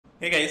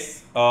Hey guys,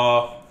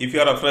 if you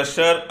are a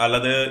fresher or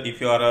if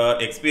you are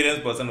an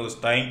experienced person who is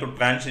trying to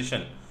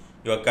transition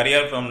your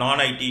career from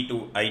non-IT to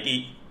IT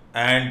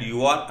and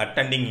you are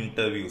attending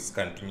interviews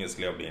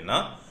continuously அப்படினா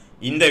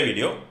இந்த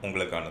video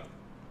உங்களுக்கானது.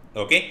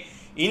 Okay,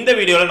 இந்த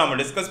வீடியோவில்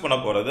நம்ம discuss பண்ண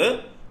போகிறது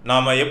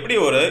நாம எப்படி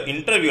ஒரு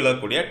இன்டர்வியூல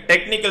கூடிய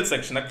டெக்னிக்கல்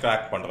செக்ஷனை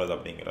கிராக் பண்ணுறது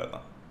அப்படிங்கிறது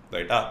தான்.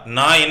 ரைட்டா,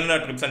 நான் என்ன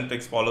ட்ரிப்ஸ் அண்ட்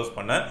ட்ரிக்ஸ் ஃபாலோஸ்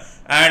பண்ணேன்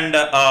அண்ட்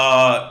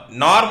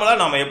நார்மலாக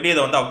நம்ம எப்படி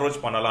இதை வந்து அப்ரோச்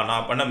பண்ணலாம்,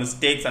 நான் பண்ண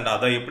மிஸ்டேக்ஸ் அண்ட்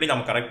அதை எப்படி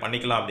நம்ம கரெக்ட்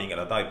பண்ணிக்கலாம்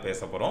அப்படிங்கிறத இப்போ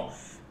பேச போகிறோம்.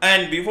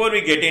 And before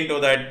we get into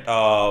that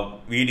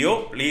video,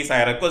 please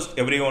I request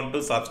everyone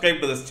to subscribe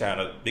to this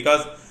channel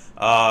because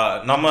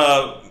நம்ம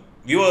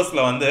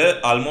viewers-ல வந்து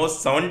almost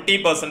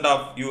 70% of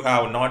you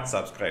have not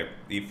subscribed.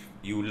 If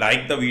you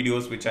like the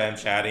videos which I am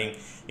sharing,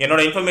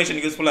 என்னோட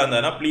information useful-ஆ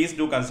இருந்ததுன்னா please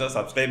do consider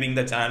subscribing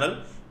the channel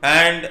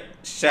and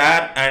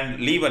share and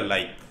leave a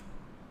like.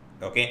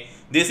 Okay,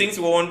 these things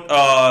won't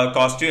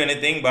cost you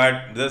anything, but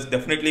this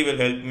definitely will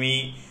help me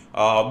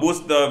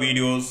boost the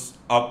videos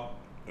up.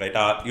 Right,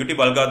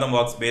 YouTube algorithm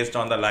works based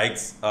on the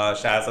likes,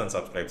 shares and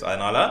subscribes.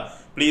 Adnala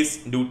please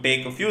do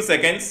take a few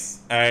seconds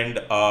and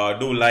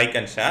do like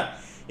and share.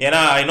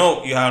 I know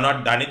you have not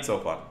done it so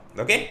far.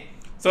 Okay,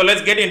 so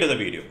let's get into the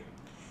video.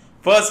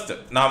 First,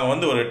 நாம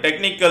வந்து ஒரு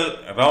technical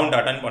round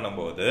attend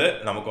பண்ணும்போது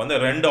நமக்கு வந்து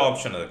ரெண்டு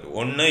option இருக்கு.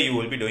 ஒன்று you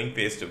will be doing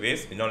face to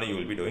face, இன்னொன்று you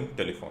will be doing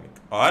telephonic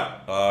or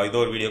இது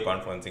ஒரு வீடியோ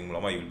கான்ஃபரன்சிங்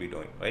மூலமா you will be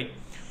doing, right?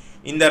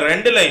 இந்த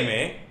ரெண்டுலையுமே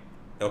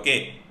okay,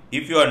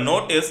 if you are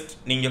noticed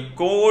நீங்க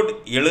கோட்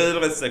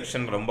எழுதுற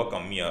செக்ஷன் ரொம்ப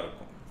கம்மியா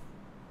இருக்கும்.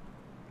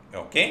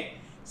 Okay,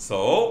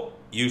 so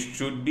you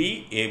should be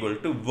able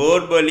to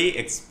verbally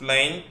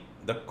explain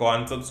the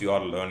concepts you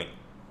are learning.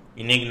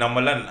 இன்னைக்கு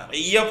நம்மள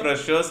நிறைய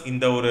ஃப்ரெஷர்ஸ்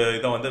இந்த ஒரு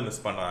இதை வந்து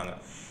மிஸ் பண்ணுறாங்க.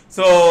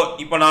 ஸோ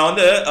இப்போ நான்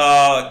வந்து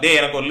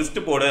எனக்கு ஒரு லிஸ்ட்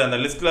போடு, அந்த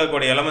லிஸ்ட்டில்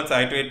கூட எலமெண்ட்ஸ்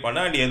ஆக்டிவேட்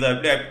பண்ண அண்ட் எதை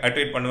எப்படி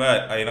ஆக்டிவேட் பண்ணுவேன்,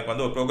 எனக்கு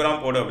வந்து ஒரு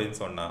ப்ரோக்ராம் போடு அப்படின்னு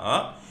சொன்னால்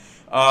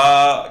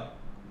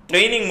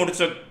ட்ரைனிங்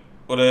முடிச்ச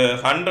ஒரு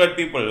 100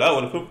 பீப்புளில்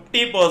ஒரு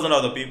 50%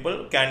 of the people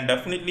can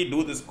definitely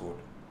do this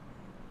code.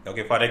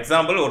 Okay, for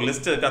example ஒரு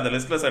லிஸ்ட் இருக்குது, அந்த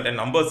லிஸ்ட்டில்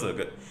சர்டன் நம்பர்ஸ்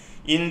இருக்குது.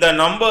 இந்த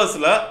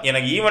நம்பர்ஸில்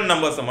எனக்கு ஈவன்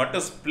நம்பர்ஸை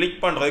மட்டும்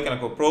ஸ்ப்ளிட் பண்ணுறதுக்கு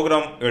எனக்கு ஒரு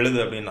ப்ரோக்ராம் எழுது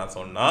அப்படின்னு நான்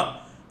சொன்னால்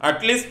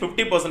at least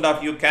 50% of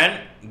you can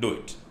do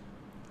it,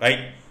 right?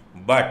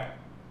 But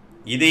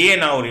இதையே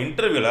நான் ஒரு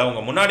இன்டர்வியூல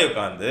உங்க முன்னாடி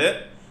உட்கார்ந்து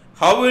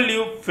how will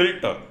you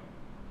filter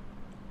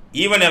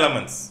even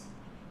elements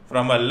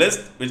from a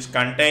list which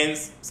contains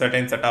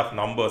certain set of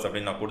numbers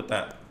அப்படின்னு நான்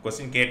கொடுத்தேன்,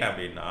 கொஸ்டின் கேட்டேன்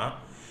அப்படின்னா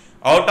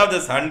out of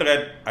this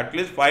 100 at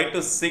least 5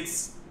 to 6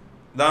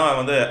 தான்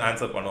வந்து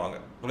ஆன்சர் பண்ணுவாங்க.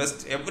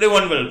 rest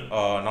everyone will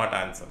not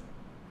answer.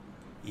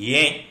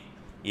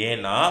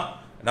 ஏன்னா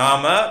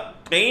நாம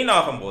ட்ரெயின்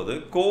ஆகும்போது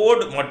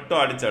கோட் மட்டும்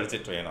அடிச்சு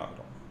ட்ரெயின்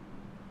ஆகிறோம்.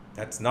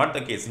 That's not the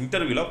case.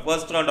 இன்டர்வியூல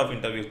first round of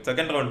interview,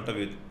 second round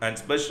interview and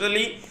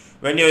specially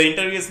when your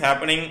interview is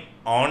happening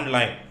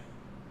online,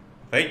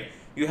 right,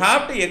 you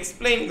have to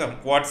explain them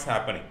what's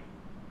happening.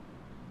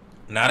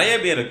 நிறைய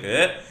பேருக்கு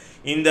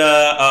இந்த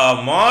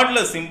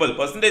மாடுலஸ் சிம்பிள்,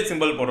 பர்சன்டேஜ்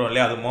சிம்பிள் போடுறோம்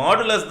இல்லையா, அது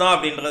modulus தான்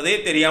அப்படின்றதே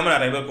தெரியாமல்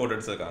நிறைய பேர் கோட்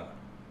அடிச்சிருக்காங்க.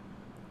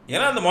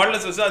 ஏன்னா அந்த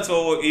modulus so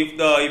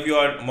if you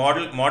are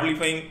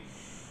மாடலிஃபைங்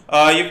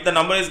if the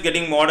number is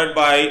getting modded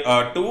by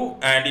 2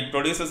 and it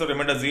produces a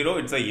remainder 0,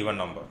 it's a even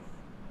number,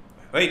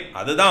 right?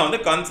 அதுதான் வந்து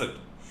கான்செப்ட்.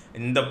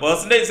 இந்த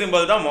பர்சன்டேஜ்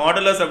சிம்பிள் தான்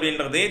மாடுலஸ்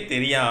அப்படின்றதே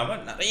தெரியாம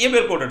நிறைய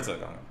பேர் கோட்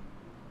அடிச்சிருக்காங்க,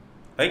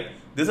 right?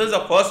 This is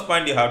the first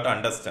point you have to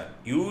understand.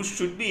 You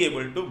should be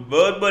able to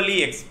verbally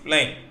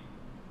explain.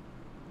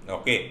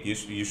 Okay,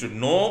 you should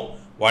know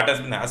what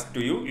has been asked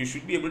to you. You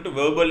should be able to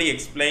verbally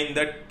explain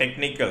the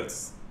technicals.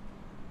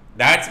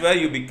 That's where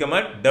you become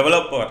a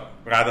developer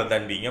rather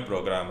than being a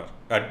programmer.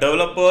 A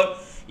developer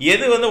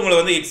எது வந்து உங்களுக்கு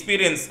வந்து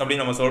experience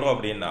அப்படின்னு நம்ம சொல்றோம்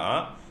அப்படின்னா,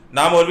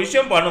 நாம ஒரு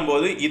விஷயம்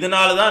பண்ணும்போது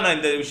இதனால தான் நான்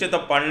இந்த விஷயத்த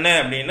பண்ணேன்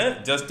அப்படின்னு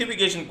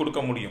ஜஸ்டிஃபிகேஷன்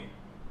கொடுக்க முடியும்.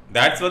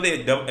 That's where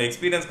the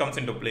experience comes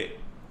into play.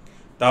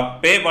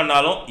 தப்பே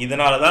பண்ணாலும்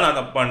இதனால தான் நான்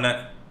தப்பு பண்ணேன்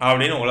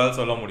அப்படின்னு உங்களால்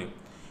சொல்ல முடியும்.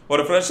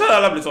 ஒரு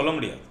ஃப்ரெஷரால் அப்படி சொல்ல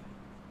முடியாது.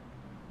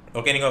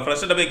 ஓகே, நீங்கள்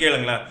ஃப்ரெஷர்கிட்ட போய்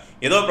கேளுங்களேன்,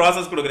 ஏதோ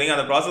ப்ராசஸ் கொடுக்குறீங்க,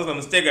 அந்த ப்ராசஸில்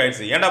மிஸ்டேக்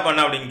ஆயிடுச்சு, ஏன்டா பண்ண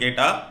அப்படின்னு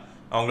கேட்டால்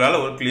அவங்களால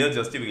ஒரு கிளியர்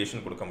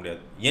ஜஸ்டிஃபிகேஷன் கொடுக்க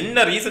முடியாது.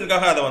 என்ன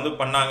ரீசனுக்காக அதை வந்து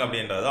பண்ணாங்க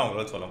அப்படின்றத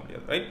அவங்களால சொல்ல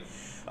முடியாது, ரைட்?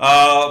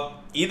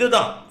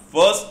 இதுதான்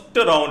ஃபர்ஸ்ட்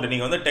ரவுண்ட்.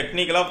 நீங்கள் வந்து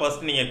டெக்னிக்கலாக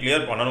ஃபர்ஸ்ட் நீங்கள்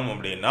கிளியர் பண்ணணும்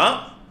அப்படின்னா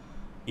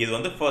இது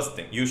வந்து first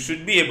thing. You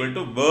should be able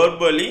to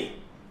verbally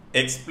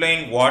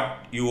explain what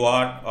you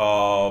are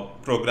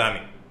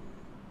programming.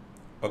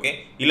 Okay,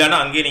 இல்லைன்னா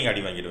அங்கேயே நீங்கள்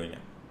அடி வாங்கிடுவீங்க.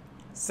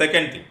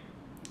 Second thing,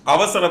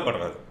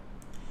 அவசரப்படுறது.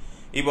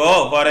 இப்போ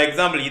ஃபார்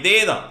எக்ஸாம்பிள் இதே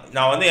தான்,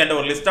 நான் வந்து என்கிட்ட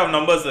ஒரு லிஸ்ட் ஆஃப்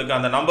நம்பர்ஸ் இருக்குது,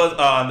 அந்த நம்பர்ஸ்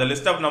அந்த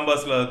லிஸ்ட் ஆஃப்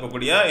நம்பர்ஸில்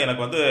இருக்கக்கூடிய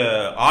எனக்கு வந்து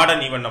ஆட்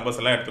அண்ட் ஈவன் நம்பர்ஸ்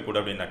எல்லாம் எடுத்துக்கூட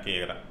அப்படின்னு நான்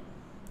கேட்குறேன்.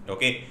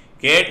 ஓகே,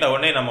 கேட்ட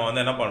உடனே நம்ம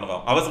வந்து என்ன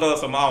பண்ணுறோம்,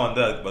 அவசரமாக வந்து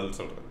அதுக்கு பதில்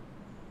சொல்கிறது.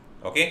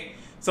 ஓகே,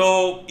 ஸோ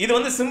இது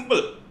வந்து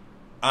சிம்பிள்,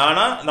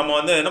 ஆனால் நம்ம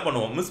வந்து என்ன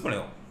பண்ணுவோம், மிஸ்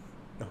பண்ணுவோம்.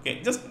 Okay,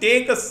 just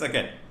take a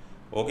second.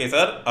 Okay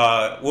sir,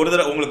 ஒரு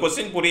தடவை உங்களுக்கு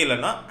கொஸ்டின்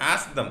புரியலைன்னா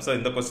ஆஸ்க் தம், சார்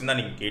இந்த கொஸ்டின் தான்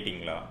நீங்கள்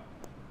கேட்டிங்களா?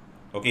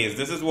 Okay,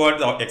 this is what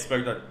the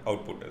expected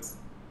output is.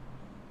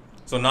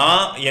 So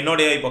நான்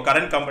என்னுடைய இப்போ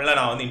கரண்ட் கம்பெனியில்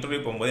நான் வந்து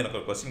இன்டர்வியூ போகும்போது எனக்கு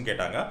ஒரு கொஸ்டின்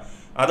கேட்டாங்க,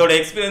 அதோட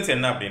எக்ஸ்பீரியன்ஸ்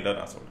என்ன அப்படின்றத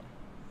நான் சொல்கிறேன்.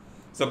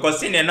 ஸோ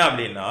கொஸ்டின் என்ன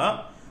அப்படின்னா,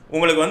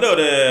 உங்களுக்கு வந்து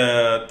ஒரு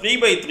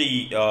 3x3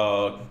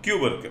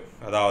 கியூப் இருக்குது.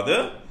 அதாவது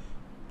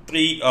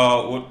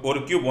ஒரு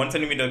கியூப் 1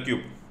 சென்டிமீட்டர்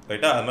கியூப்,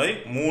 ரைட்டா? அது மாதிரி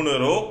 3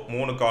 ரோ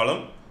 3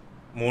 காலம்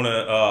 3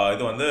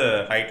 இது வந்து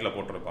ஹைட்டில்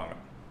போட்டிருப்பாங்க,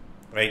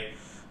 ரைட்?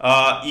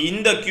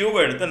 இந்த கியூபை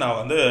எடுத்து நான்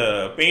வந்து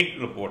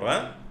பெயிண்டில்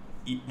போடுறேன்,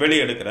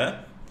 வெளியே எடுக்கிறேன்.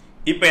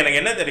 இப்போ எனக்கு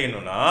என்ன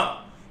தெரியணும்னா,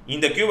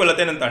 இந்த கியூப்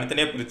எல்லாத்தையும் நான்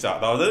தனித்தனியாக பிரித்தா,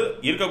 அதாவது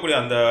இருக்கக்கூடிய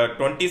அந்த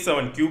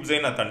 27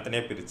 கியூப்ஸையும் நான்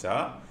தனித்தனியாக பிரித்தா,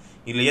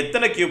 இதில்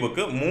எத்தனை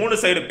கியூபுக்கு 3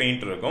 சைடு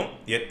பெயிண்ட் இருக்கும்,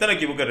 எத்தனை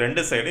கியூபுக்கு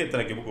 2 சைடு,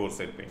 எத்தனை கியூபுக்கு 1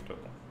 சைடு பெயிண்ட்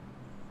இருக்கும்.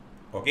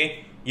 ஓகே,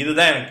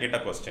 இதுதான் எனக்கு கேட்ட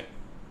கொஸ்டின்,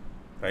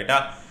 ரைட்டா?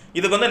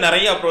 இதுக்கு வந்து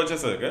நிறைய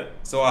அப்ரோச்சஸ் இருக்குது.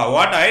 So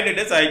what I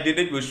did is I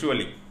did it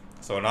visually.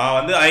 So நான்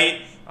வந்து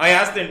ஐ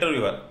ஆஸ்க் தி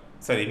இன்டர்வியூவர்,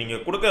 சரி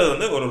நீங்கள் கொடுக்கறது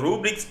வந்து ஒரு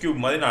ரூபிக்ஸ்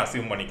கியூப் மாதிரி நான்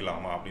அசியூம்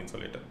பண்ணிக்கலாமா அப்படின்னு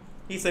சொல்லிட்டு.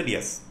 He said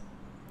S.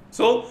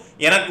 ஸோ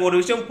எனக்கு ஒரு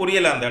விஷயம்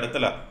புரியலை அந்த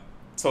இடத்துல.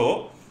 ஸோ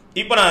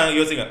இப்போ நான்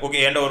யோசிக்கிறேன், ஓகே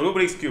என்கிட்ட ஒரு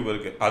ரூபிக்ஸ் கியூப்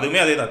இருக்குது, அதுவுமே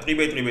அதே தான்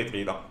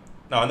 3x3x3 தான்.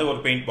 நான் வந்து ஒரு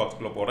பெயிண்ட்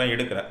பாக்ஸ்குள்ளே போடுறேன்,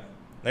 எடுக்கிறேன்,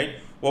 ரைட்?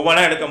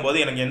 ஒவ்வொன்றா எடுக்கும்போது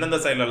எனக்கு எந்தெந்த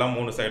சைட்லலாம்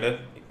 3 சைடு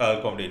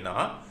இருக்கும் அப்படின்னா,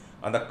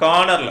 அந்த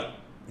கார்னரில்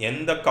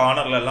எந்த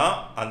கார்னர்லலாம்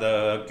அந்த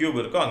கியூப்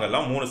இருக்கோ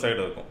அங்கெல்லாம் 3 சைடு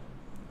இருக்கும்.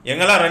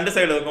 எங்கெல்லாம் 2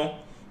 சைடு இருக்கும்,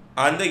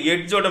 அந்த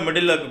எட்ஜோட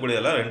மிடில்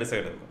இருக்கக்கூடியதெல்லாம் 2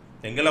 சைடு இருக்கும்.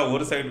 எங்கெல்லாம்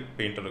ஒரு சைடு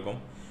பெயிண்ட் இருக்கும்,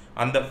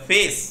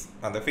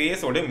 அந்த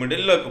ஃபேஸோடைய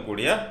மிடில்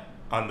இருக்கக்கூடிய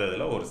அந்த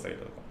இதில் ஒரு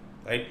சைடு இருக்கும்,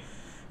 ரைட்?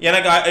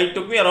 எனக்கு it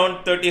took me around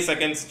 30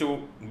 seconds to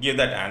give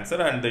that answer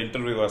and the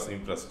interviewer was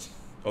impressed.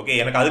 Okay,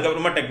 எனக்கு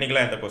அதுக்கப்புறமா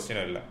டெக்னிக்கலாக எந்த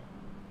கொஸ்டினும் இல்லை.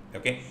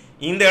 ஓகே,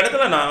 இந்த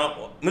இடத்துல நான்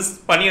மிஸ்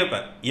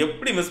பண்ணியிருப்பேன்.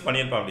 எப்படி மிஸ்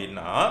பண்ணியிருப்பேன்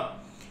அப்படின்னா,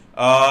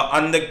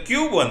 அந்த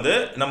கியூப் வந்து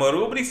நம்ம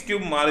ரூபிக்ஸ்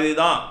கியூப் மாதிரி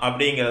தான்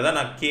அப்படிங்கிறத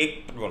நான்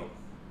கேட்கணும்.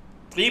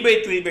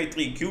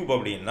 3x3x3 கியூப்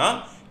அப்படின்னா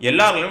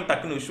எல்லாராலையும்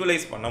டக்குன்னு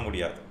விஷுவலைஸ் பண்ண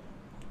முடியாது.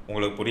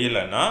 உங்களுக்கு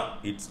புரியலைன்னா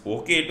it's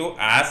okay to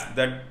ask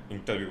that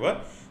interviewer,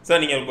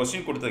 sir நீங்கள் ஒரு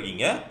கொஸ்டின்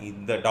கொடுத்துருக்கீங்க,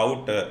 இந்த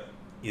டவுட்டு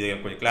இதை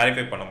கொஞ்சம்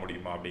கிளாரிஃபை பண்ண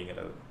முடியுமா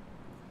அப்படிங்கிறது.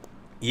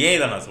 ஏன்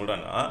இதை நான்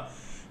சொல்கிறேன்னா,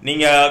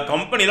 நீங்கள்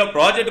கம்பெனியில்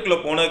ப்ராஜெக்டுக்குள்ளே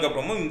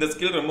போனதுக்கப்புறமும் இந்த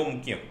ஸ்கில் ரொம்ப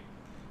முக்கியம்.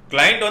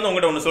 கிளைண்ட் வந்து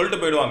உங்கள்கிட்ட ஒன்று சொல்லிட்டு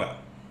போயிடுவாங்க,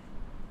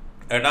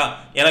 ரைட்டா?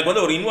 எனக்கு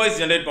வந்து ஒரு இன்வாய்ஸ்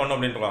ஜென்ரேட் பண்ணணும்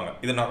அப்படின்ட்டுருவாங்க.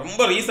 இது நான்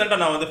ரொம்ப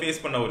ரீசெண்டாக நான் வந்து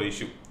ஃபேஸ் பண்ண ஒரு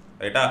இஷ்யூ,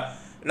 ரைட்டா?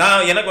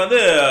 எனக்கு வந்து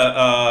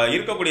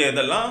இருக்கக்கூடிய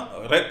இதெல்லாம்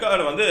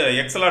ரெக்கார்டு வந்து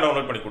எக்ஸலாக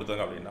டவுன்லோட் பண்ணி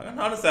கொடுத்தாங்க அப்படின்னாங்க.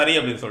 நானும் சரி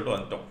அப்படின்னு சொல்லிட்டு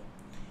வந்துட்டோம்.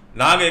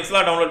 நாங்கள்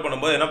எக்ஸலாக டவுன்லோட்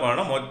பண்ணும்போது என்ன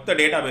பண்ணோம்னா, மொத்த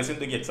டேட்டா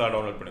பேஸையும் தூக்கி எக்ஸலாக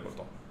டவுன்லோட் பண்ணி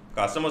கொடுத்தோம்.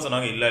 கஸ்டமர்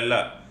சொன்னாங்க,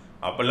 இல்லை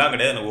அப்படிலாம்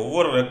கிடையாது,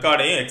 ஒவ்வொரு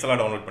ரெக்கார்டையும் எக்ஸலாக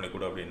டவுன்லோட் பண்ணி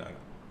கொடு அப்படின்னாங்க.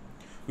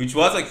 Which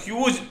was a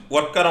huge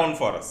work around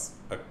for us.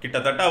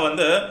 கிட்டத்தட்ட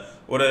வந்து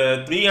ஒரு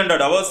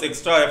 300 hours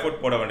எக்ஸ்ட்ரா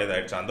எஃபோர்ட் போட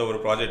வேண்டியதாகிடுச்சு அந்த ஒரு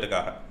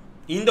ப்ராஜெக்ட்டுக்காக.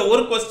 இந்த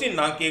ஒரு கொஸ்டின்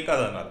நான்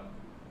கேட்காததுனால,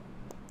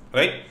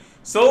 ரைட்?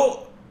 ஸோ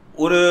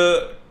ஒரு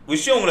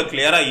விஷயம் உங்களுக்கு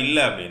கிளியராக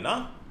இல்லை அப்படின்னா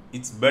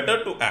இட்ஸ்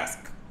பெட்டர் டு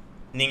ஆஸ்க்.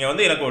 நீங்கள்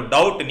வந்து எனக்கு ஒரு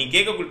டவுட், நீ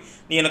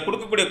எனக்கு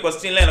கொடுக்கக்கூடிய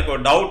கொஸ்டினில் எனக்கு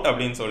ஒரு டவுட்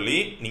அப்படின்னு சொல்லி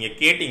நீங்கள்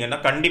கேட்டிங்கன்னா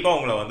கண்டிப்பாக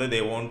உங்களை வந்து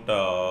they won't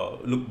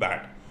look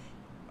bad.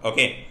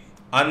 Okay,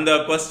 அந்த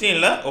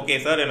கொஸ்டினில் ஓகே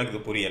சார் எனக்கு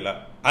இது புரியலை,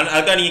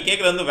 அதுக்காக நீங்கள்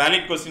கேட்குறது வந்து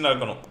வேலிட் கொஸ்டினாக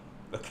இருக்கணும்.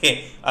 ஓகே,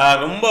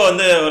 ரொம்ப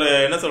வந்து ஒரு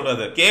என்ன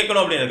சொல்கிறது,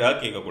 கேட்கணும்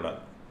அப்படின்றதுக்காக கேட்கக்கூடாது.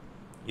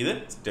 இது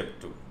step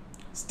 2.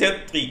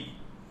 Step 3,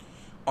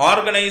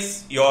 organise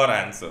your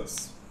answers.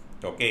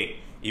 Okay,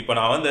 இப்போ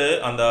நான் வந்து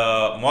அந்த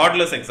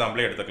மாடுலஸ்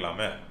எக்ஸாம்பிளே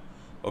எடுத்துக்கலாமே.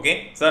 ஓகே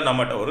சார்,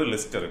 நம்மகிட்ட ஒரு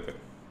லிஸ்ட்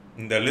இருக்குது,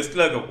 இந்த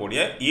லிஸ்ட்டில்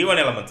இருக்கக்கூடிய ஈவன்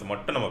எலமெண்ட்ஸ்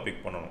மட்டும் நம்ம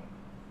பிக் பண்ணணும்.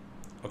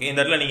 ஓகே, இந்த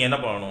இடத்துல நீங்கள் என்ன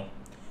பண்ணணும்,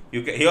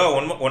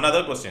 one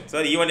other question,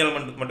 sir even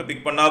element மட்டும்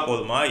பிக் பண்ணால்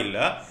போதுமா,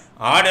 இல்லை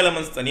ஆட்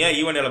எலமெண்ட்ஸ் தனியாக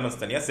ஈவன் எலமெண்ட்ஸ்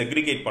தனியாக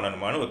செக்ரிகேட்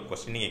பண்ணணுமான்னு ஒரு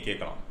கொஸ்டின் நீங்கள்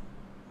கேட்கலாம்.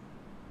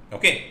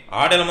 ஓகே,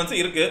 ஆட்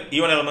எலமெண்ட்ஸும் இருக்குது,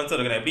 ஈவன் எலமெண்ட்ஸும்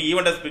இருக்குது. எப்படி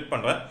ஈவெண்ட்டை ஸ்ப்ளிட்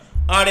பண்ணுறேன்,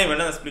 ஆடே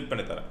வேணால் நான் ஸ்ப்ளிட்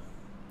பண்ணி தரேன்,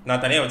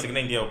 நான் தனியாக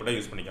வச்சுக்கிறேன், இங்கே கூட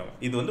யூஸ் பண்ணிக்கோங்க.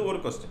 இது வந்து ஒரு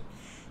கொஸ்டின்.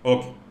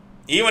 ஓகே,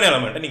 ஈவன்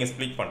எலமெண்ட்டை நீங்கள்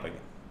ஸ்ப்ளிட் பண்ணுறீங்க.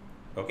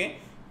 ஓகே,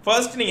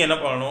 ஃபர்ஸ்ட் நீங்கள் என்ன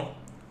பண்ணணும்,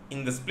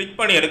 இந்த ஸ்ப்ளிட்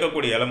பண்ணி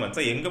எடுக்கக்கூடிய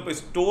எலமெண்ட்ஸை எங்கே போய்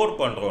ஸ்டோர்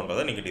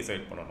பண்ணுறோன்றதை நீங்கள்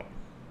டிசைட் பண்ணணும்,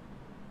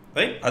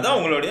 ரைட்? அதான்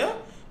உங்களுடைய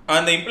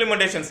அந்த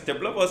இம்ப்ளிமெண்டேஷன்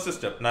ஸ்டெப்பில் ஃபர்ஸ்ட்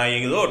ஸ்டெப். நான்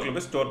ஏதோ ஒரு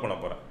போய் ஸ்டோர் பண்ண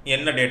போகிறேன்,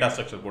 என்ன டேட்டா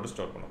ஸ்ட்ரக்சர் போட்டு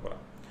ஸ்டோர் பண்ண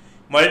போகிறேன்.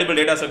 மல்டிபிள்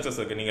டேட்டா ஸ்ட்ரக்சர்ஸ்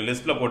இருக்குது, நீங்கள்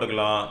லிஸ்ட்டில்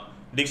போட்டுக்கலாம்,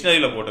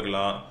 டிக்ஷனரியில்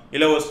போட்டுக்கலாம்,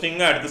 இல்லை ஒரு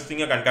ஸ்ட்ரிங்கை அடுத்து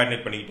ஸ்ட்ரிங்கை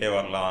கன்கார்டினேட் பண்ணிக்கிட்டே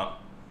வரலாம்,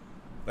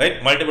 ரைட்?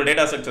 மல்டிபிள்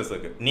டேட்டா ஸ்ட்ரக்சர்ஸ்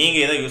இருக்குது,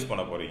 நீங்கள் எதை யூஸ்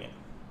பண்ண போகிறீங்க,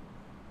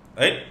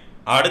 ரைட்?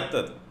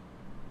 அடுத்தது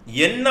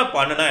என்ன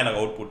பண்ணுனா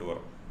எனக்கு அவுட்புட்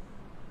வரும்.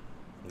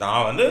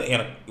 நான் வந்து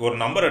எனக்கு ஒரு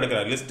நம்பர்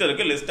எடுக்கிறேன், லிஸ்ட்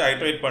இருக்குது, லிஸ்ட்டை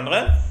ஐட்ரேட்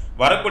பண்ணுறேன்,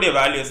 வரக்கூடிய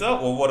வேல்யூஸை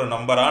ஒவ்வொரு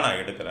நம்பராக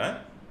நான் எடுக்கிறேன்.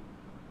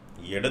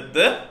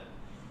 எடுத்து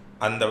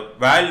அந்த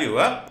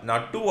வேல்யூவை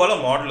நான் 2ஆல்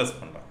மாடுலஸ்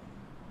பண்ணுறேன்.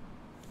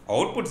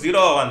 அவுட்புட்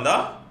 0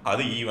 வந்தால்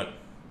அது ஈவன்,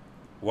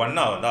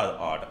 1 வந்தால் அது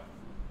ஆட்,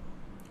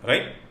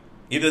 ரைட்?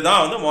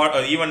 இதுதான்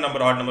வந்து ஈவன்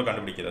நம்பர் ஆட் நம்பர்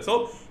கண்டுபிடிக்கிறது. ஸோ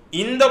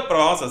இந்த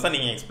ப்ராசஸை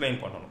நீங்கள்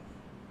எக்ஸ்பிளைன் பண்ணணும்.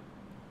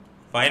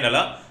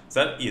 ஃபைனலாக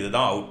சார்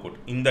இதுதான் அவுட்புட்,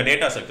 இந்த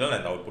டேட்டா ஸ்ட்ரக்சரில்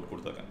நான் இந்த அவுட்புட்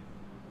கொடுத்துருக்கேன்,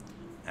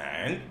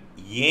 அண்ட்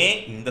ஏன்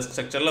இந்த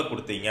ஸ்ட்ரக்சரில்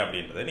கொடுத்தீங்க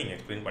அப்படின்றத நீங்கள்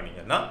எக்ஸ்பிளைன்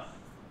பண்ணீங்கன்னா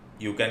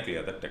you can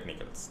clear the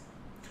technicals.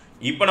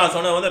 இப்போ நான்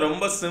சொன்னது வந்து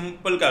ரொம்ப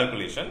சிம்பிள்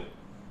கால்குலேஷன்.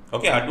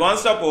 ஓகே,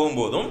 அட்வான்ஸ்டாக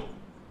போகும்போதும்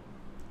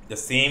த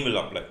சேம் வில்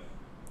அப்ளை.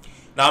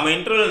 நாம்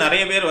இன்டர்வியூவில்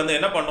நிறைய பேர் வந்து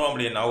என்ன பண்ணுவோம்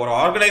அப்படின்னா ஒரு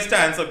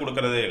ஆர்கனைஸ்டாக ஆன்சர்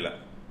கொடுக்கறதே இல்லை.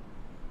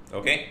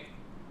 ஓகே,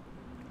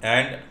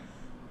 அண்ட்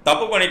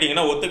தப்பு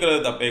பண்ணிட்டீங்கன்னா ஒத்துக்கிறது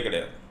தப்பே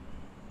கிடையாது.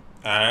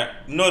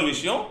 இன்னொரு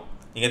விஷயம்,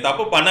 நீங்கள்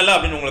தப்பு பண்ணலை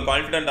அப்படின்னு உங்களுக்கு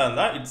கான்ஃபிடென்ட்டாக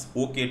இருந்தால் it's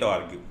okay to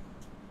argue.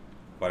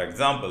 For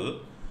example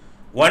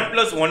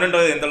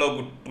 1+1 எந்த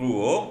அளவுக்கு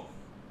ட்ரூவோ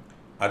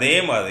அதே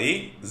மாதிரி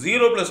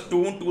 0+2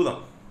 2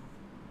 தான்.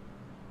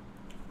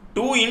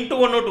 2 into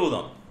 1 2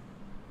 தான்.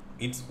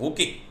 It's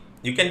okay.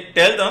 You can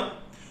tell them,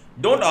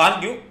 don't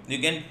argue, you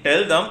can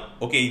tell them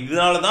okay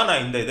இதனால தான்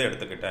நான் இந்த இதை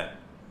எடுத்துக்கிட்டேன்.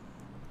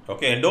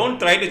 Okay, don't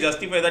try to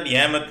justify that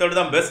N method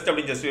தான் பெஸ்ட்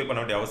அப்படின்னு ஜஸ்டிஃபை பண்ண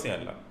வேண்டிய அவசியம்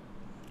இல்லை.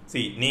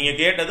 நீங்கள்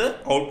கேட்டது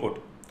அவுட்புட்,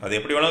 அது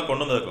எப்படி வேணாலும்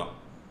கொண்டு வந்துருக்கலாம்.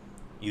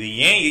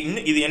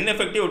 இது என்ன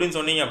எஃபெக்டிவ் அப்படின்னு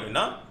சொன்னீங்க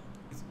அப்படின்னா,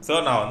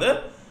 சார் நான் வந்து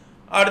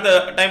அடுத்த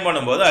டைம்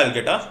பண்ணும்போது I will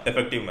get a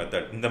effective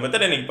method. இந்த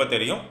மெத்தட் எனக்கு இப்போ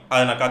தெரியும்,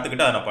 அதை நான்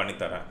கற்றுக்கிட்டு அதை நான்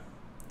பண்ணித்தரேன்.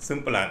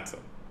 Simple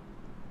answer.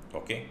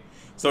 Okay,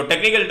 so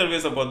technical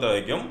இன்டர்வியூஸை பொறுத்த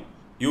வரைக்கும்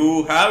you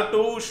have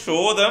to show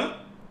them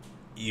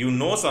you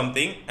know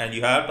something and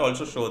you have to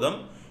also show them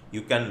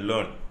you can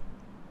learn.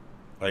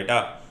 ரைட்டா?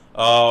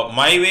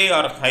 மை வே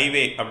ஆர்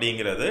ஹைவே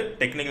அப்படிங்கிறது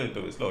டெக்னிக்கல்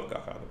இன்டர்வியூஸில் ஒர்க்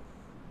ஆகாது.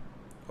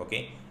 ஓகே,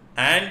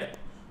 அண்ட்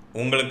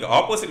உங்களுக்கு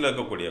ஆப்போசிட்டில்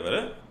இருக்கக்கூடியவர்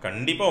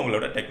கண்டிப்பாக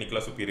உங்களோட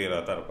டெக்னிக்கலாக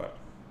சுப்பீரியராக தான் இருப்பார்.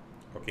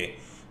 ஓகே,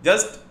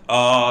 ஜஸ்ட்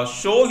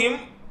ஷோ ஹிம்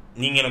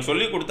நீங்கள் எனக்கு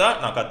சொல்லிக் கொடுத்தா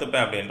நான்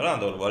கற்றுப்பேன் அப்படின்ற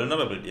அந்த ஒரு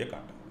வல்னரபிலிட்டியை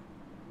காட்டும்.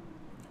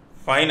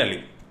 ஃபைனலி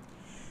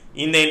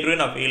இந்த இன்டர்வியூ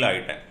நான் ஃபெயில்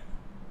ஆகிட்டேன்.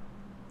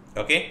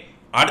 ஓகே,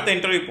 அடுத்த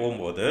இன்டர்வியூ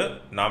போகும்போது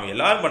நாம்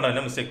எல்லாரும் பண்ணுற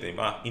என்ன மிஸ்டேக்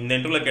தெரியுமா? இந்த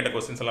இன்டர்வியூவில் கேட்ட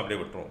கொஸ்டின்ஸ் எல்லாம்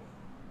அப்படியே விட்டுருவோம்.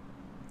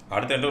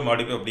 அடுத்த இன்டர்வியூ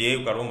மறுபடியும் அப்படியே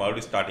உட்காருவோம்,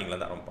 மறுபடியும்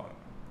ஸ்டார்டிங்லேருந்து ஆரம்பிப்பாங்க.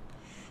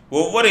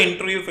 ஒவ்வொரு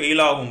interview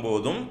fail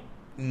ஆகும்போதும்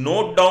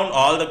note down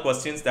all the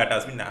questions that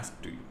has been asked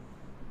to you.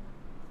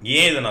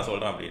 ஏன் இதை நான்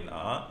சொல்கிறேன்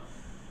அப்படின்னா,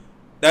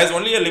 there is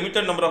only a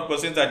limited number of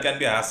questions that can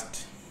be asked.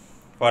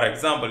 For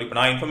example, இப்போ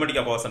நான்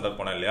இன்ஃபர்மேட்டிக்கா பவர் சென்டர்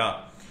போனேன் இல்லையா,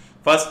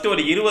 ஃபர்ஸ்ட்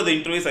ஒரு 20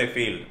 இன்டர்வியூஸ் ஐ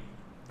ஃபெயில்டு.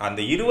 அந்த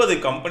 20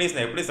 கம்பெனிஸ்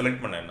நான் எப்படி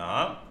செலக்ட் பண்ணேன்னா,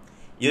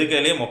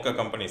 இருக்கிறதுலே மொக்க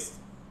கம்பெனிஸ்.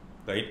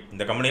 ரைட்,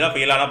 இந்த கம்பெனிலாம்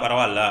ஃபெயில் ஆனால்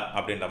பரவாயில்ல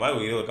அப்படின்ற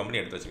மாதிரி 20 கம்பெனி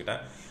எடுத்து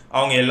வச்சுக்கிட்டேன்.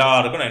 அவங்க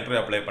எல்லாருக்கும் நான்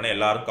இன்டர்வியூ அப்ளை பண்ணேன்,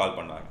 எல்லாரும் கால்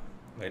பண்ணாங்க.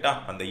 ரைட்டா?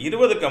 அந்த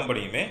 20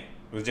 கம்பெனியுமே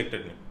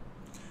ரிஜெக்டட் மீ.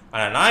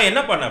 ஆனால் நான் என்ன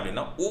பண்ணேன்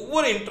அப்படின்னா,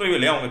 ஒவ்வொரு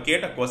இன்டர்வியூலையும் அவங்க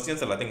கேட்ட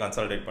கொஸ்டின்ஸ் எல்லாத்தையும்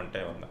கன்சல்டேட்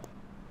பண்ணிட்டே வந்தேன்.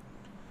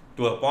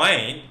 To a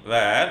point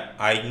where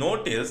I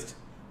noticed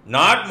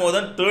not more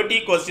than 30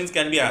 questions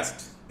can be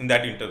asked in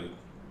that interview.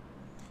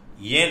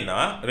 ஏன்னா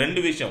ரெண்டு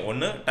விஷயம்.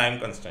 ஒன்று, டைம்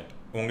கன்ஸ்டன்ட்.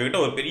 உங்ககிட்ட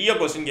ஒரு பெரிய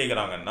கொஸ்டின்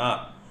கேட்குறாங்கன்னா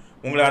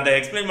உங்களை அந்த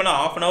எக்ஸ்பிளைன் பண்ண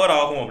 ½ hour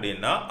ஆகும்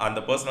அப்படின்னா அந்த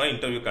பர்சனலாக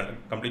இன்டர்வியூ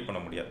கம்ப்ளீட் பண்ண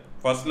முடியாது.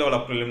 ஃபர்ஸ்ட் லெவல்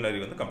ஆஃப்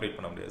ப்ரிலிமினரி வந்து கம்ப்ளீட்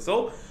பண்ண முடியாது. ஸோ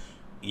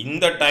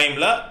இந்த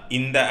டைமில்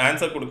இந்த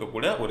ஆன்சர்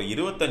கொடுக்கக்கூட ஒரு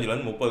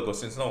 25 30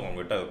 கொஸ்டின்ஸ் தான்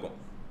உங்ககிட்ட இருக்கும்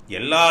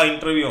எல்லா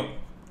இன்டர்வியூவும்.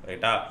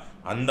 ரைட்டா?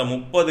 அந்த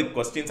 30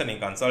 கொஸ்டின்ஸை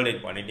நீங்கள்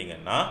கன்சால்டேட்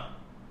பண்ணிட்டீங்கன்னா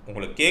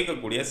உங்களுக்கு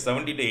கேட்கக்கூடிய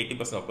 70 to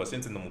 80% ஆஃப்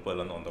கொஸ்டின்ஸ் இந்த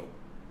 30லேருந்து வந்துடும்.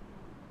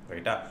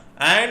 ரைட்டா?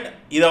 அண்ட்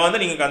இதை வந்து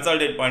நீங்கள்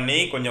கன்சல்டேட் பண்ணி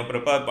கொஞ்சம்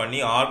ப்ரிப்பேர் பண்ணி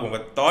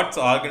உங்கள்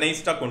தாட்ஸ்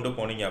ஆர்கனைஸ்டாக கொண்டு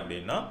போனீங்க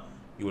அப்படின்னா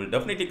you will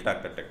definitely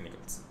crack the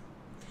technicals.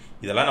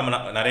 இதெல்லாம் நம்ம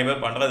நிறைய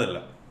பேர் பண்ணுறது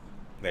இல்லை.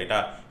 ரைட்டா?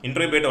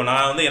 இன்டர்வியூ போய்ட்டு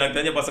நான் வந்து எனக்கு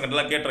தெரிஞ்ச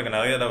பசங்கள்லாம் கேட்டிருக்கேன்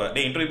நிறைய தடவை.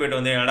 இன்டர்வியூ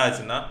போய்ட்டு வந்து என்னடா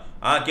ஆச்சுன்னா,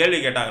 கேள்வி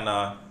கேட்டாங்கண்ணா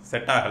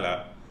செட் ஆகலை.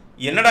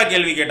 என்னடா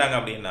கேள்வி கேட்டாங்க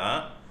அப்படின்னா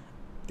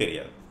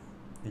தெரியாது.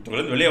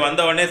 இன்டர்வியூலேருந்து வெளியே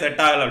வந்த உடனே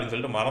செட் ஆகலை அப்படின்னு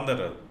சொல்லிட்டு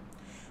மறந்துடுறது.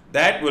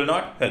 That will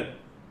not help.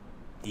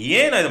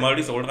 ஏன் நான் இதை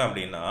மறுபடியும் சொல்கிறேன்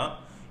அப்படின்னா,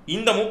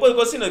 இந்த 30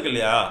 கொஸ்டின் இருக்கு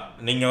இல்லையா,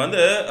 நீங்கள்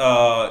வந்து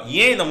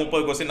ஏன் இந்த 30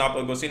 கொஸ்டின்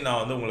 40 கொஸ்டின்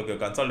நான் வந்து உங்களுக்கு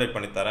கன்சல்டேட்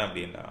பண்ணி தரேன்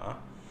அப்படின்னா,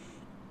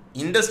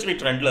 இண்டஸ்ட்ரி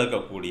ட்ரெண்டில்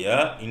இருக்கக்கூடிய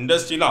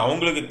இண்டஸ்ட்ரியில்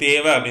அவங்களுக்கு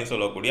தேவை அப்படின்னு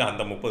சொல்லக்கூடிய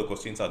அந்த 30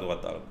 கொஸ்டின்ஸ் அதுவாக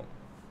தான் இருக்கும்.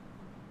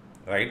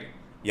 ரைட்?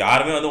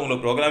 யாருமே வந்து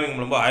உங்களுக்கு ப்ரோக்ராமிங்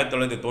மூலமாக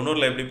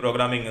 1990 எப்படி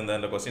ப்ரோக்ராமிங்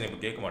அந்த கொஸ்டின் இப்போ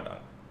கேட்க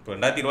மாட்டாங்க. இப்போ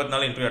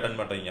 2024 இன்டர்வியூ அட்டன்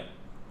பண்ணுறீங்க.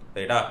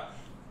 ரைட்டா?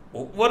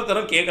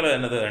 ஒவ்வொருத்தரும் கேட்குறது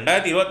என்னது,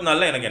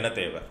 2024 எனக்கு என்ன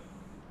தேவை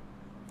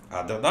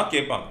அதை தான்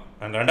கேட்பாங்க.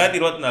 அண்ட்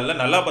 2024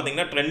 நல்லா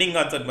பார்த்தீங்கன்னா ட்ரெண்டிங்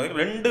கான்செப்ட்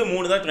பார்த்தீங்கன்னா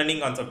 2-3 தான்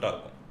ட்ரெண்டிங் கான்செப்டாக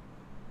இருக்கும்.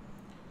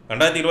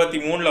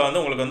 2023 வந்து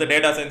உங்களுக்கு வந்து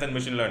data science and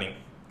machine learning,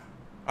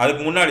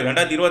 அதுக்கு முன்னாடி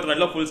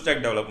 2022 ஃபுல்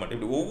ஸ்டாக் டெவலப்மெண்ட்,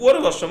 இப்படி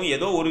ஒவ்வொரு வருஷமும்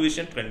ஏதோ ஒரு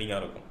விஷயம் ட்ரெண்டிங்காக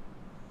இருக்கும்.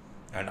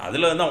 அண்ட்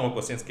அதில் வந்து அவங்க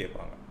கொஸ்டின்ஸ்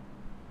கேட்பாங்க.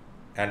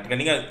 அண்ட்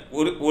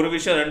ட்ரெண்டிங்காக ஒரு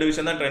விஷயம் 2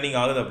 விஷயம் தான் ட்ரெண்டிங்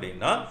ஆகுது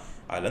அப்படின்னா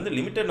அதில் வந்து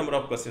லிமிட்டட் நம்பர்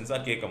ஆஃப் கொஸ்டின்ஸ்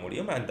தான் கேட்க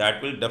முடியும். And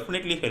that will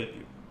definitely help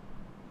you.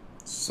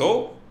 So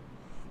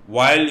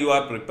while you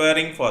are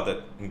preparing for the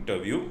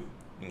interview,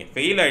 நீங்கள்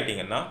ஃபெயில்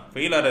ஆகிட்டீங்கன்னா,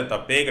 ஃபெயில் ஆகிறது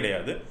தப்பே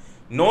கிடையாது.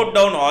 Note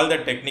down all the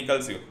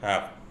technicals you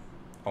have.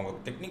 அவங்க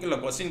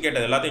டெக்னிக்கலில் கொஸ்டின்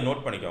கேட்டது எல்லாத்தையும்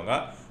நோட் பண்ணிக்கோங்க.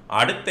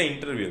 அடுத்த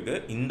இன்டர்வியூக்கு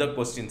இந்த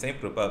கொஸ்டின்ஸையும்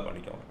ப்ரிப்பேர்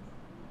பண்ணிக்கோங்க.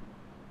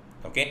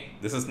 Okay,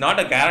 this is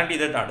not a guarantee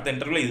that அடுத்த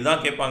இன்டர்வியூவில்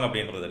இதுதான் கேட்பாங்க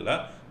அப்படின்றது இல்லை.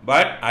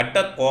 But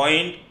at a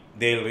point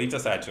they will reach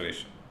a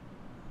saturation.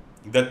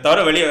 இதை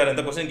தவிர வெளியே வேறு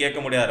எந்த கொஸ்டின் கேட்க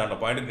முடியாது அந்த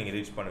பாயிண்ட்டுக்கு நீங்கள்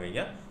ரீச்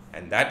பண்ணுவீங்க.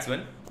 And that's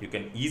when you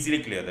can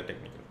easily clear the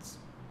technicals.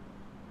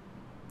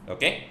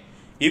 Okay,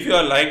 if you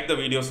are liked the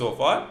video so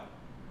far,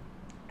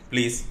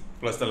 please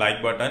press the like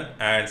button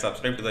and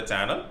subscribe to the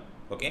channel.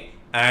 Okay,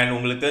 and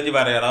உங்களுக்கு தெரிஞ்சு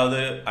வேறு யாராவது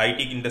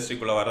ID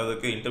இண்டஸ்ட்ரிக்குள்ளே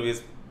வர்றதுக்கு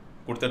interviews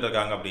கொடுத்துட்டு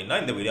இருக்காங்க அப்படின்னா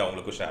இந்த video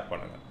அவங்களுக்கு ஷேர்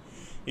பண்ணுங்கள்.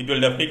 It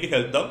will definitely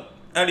help them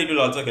and it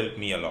will also help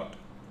me a lot.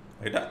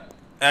 ரைட்டா?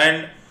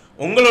 அண்ட்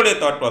உங்களுடைய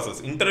தாட்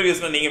ப்ராசஸ்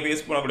இன்டர்வியூஸில் நீங்கள்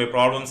ஃபேஸ் பண்ணக்கூடிய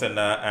ப்ராப்ளம்ஸ்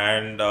என்ன,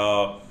 அண்ட்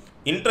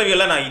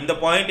இன்டர்வியூவில் நான் இந்த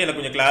பாயிண்ட் எனக்கு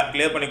கொஞ்சம்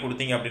கிளியர் பண்ணி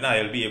கொடுத்தீங்க அப்படின்னா I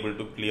will be able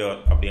to clear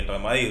அப்படின்ற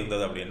மாதிரி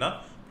இருந்தது அப்படின்னா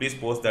please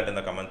post that in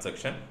the comment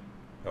section.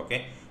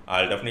 Okay,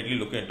 I'll definitely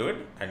look into it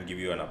and give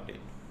you an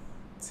update.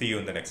 See you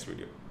in the next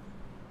video.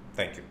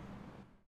 Thank you.